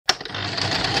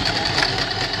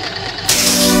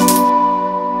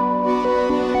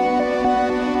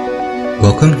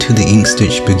Welcome to the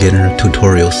Inkstitch Beginner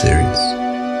Tutorial Series.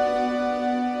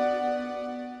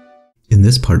 In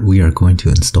this part, we are going to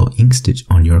install Inkstitch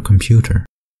on your computer.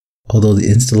 Although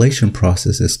the installation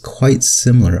process is quite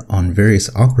similar on various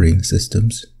operating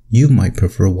systems, you might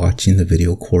prefer watching the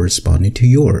video corresponding to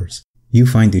yours. You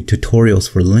find the tutorials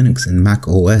for Linux and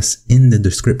macOS in the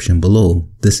description below.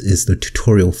 This is the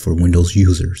tutorial for Windows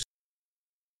users.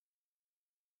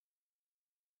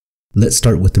 Let's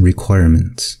start with the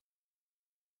requirements.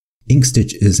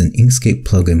 Inkstitch is an Inkscape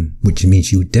plugin, which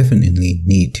means you definitely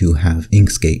need to have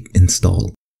Inkscape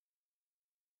installed.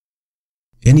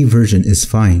 Any version is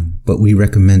fine, but we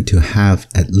recommend to have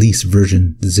at least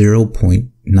version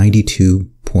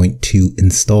 0.92.2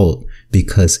 installed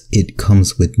because it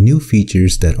comes with new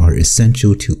features that are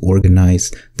essential to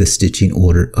organize the stitching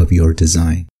order of your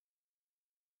design.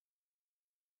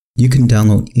 You can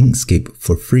download Inkscape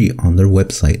for free on their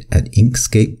website at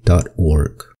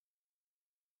inkscape.org.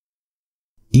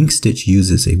 Inkstitch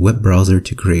uses a web browser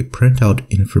to create printout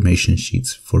information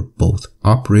sheets for both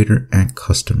operator and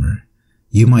customer.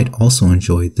 You might also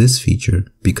enjoy this feature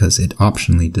because it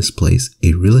optionally displays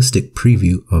a realistic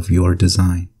preview of your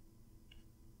design.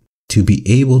 To be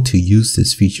able to use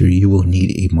this feature, you will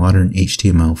need a modern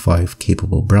HTML5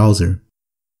 capable browser,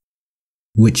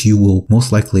 which you will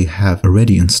most likely have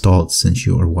already installed since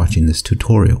you are watching this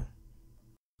tutorial.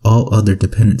 All other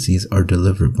dependencies are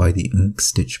delivered by the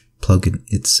Inkstitch plugin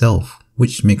itself,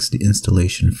 which makes the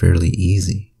installation fairly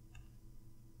easy.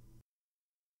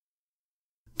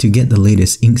 To get the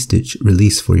latest Inkstitch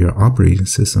release for your operating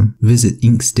system, visit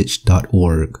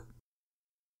inkstitch.org.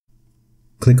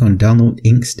 Click on Download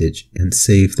Inkstitch and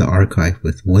save the archive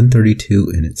with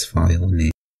 132 in its file name.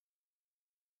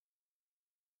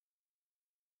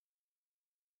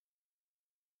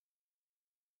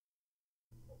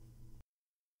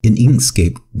 In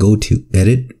Inkscape, go to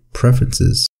Edit,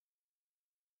 Preferences,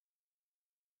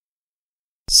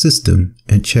 System,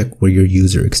 and check where your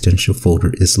user extension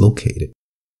folder is located.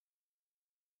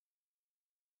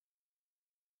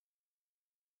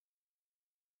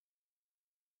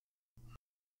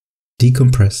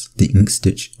 Decompress the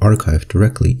Inkstitch archive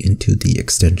directly into the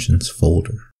extensions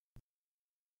folder.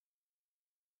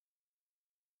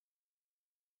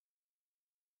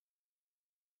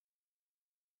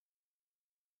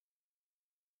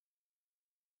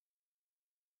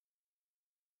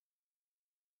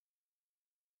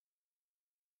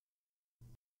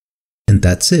 And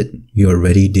that's it. You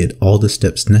already did all the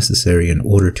steps necessary in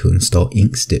order to install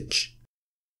Inkstitch.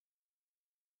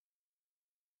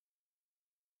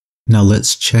 Now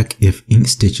let's check if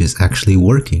Inkstitch is actually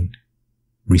working.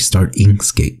 Restart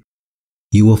Inkscape.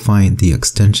 You will find the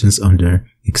extensions under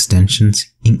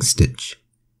Extensions Inkstitch.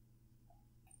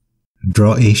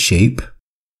 Draw a shape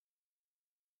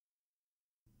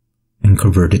and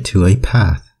convert it to a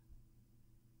path.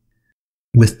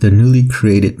 With the newly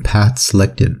created path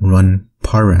selected, run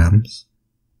params.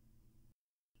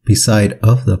 Beside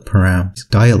of the params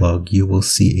dialog, you will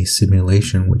see a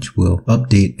simulation which will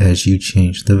update as you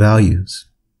change the values.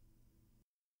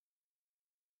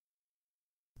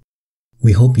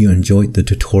 We hope you enjoyed the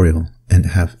tutorial and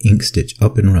have Inkstitch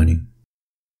up and running.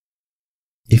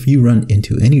 If you run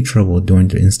into any trouble during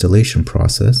the installation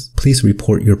process, please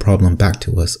report your problem back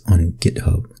to us on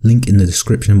GitHub, link in the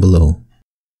description below,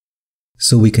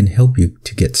 so we can help you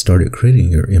to get started creating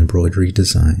your embroidery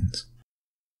designs.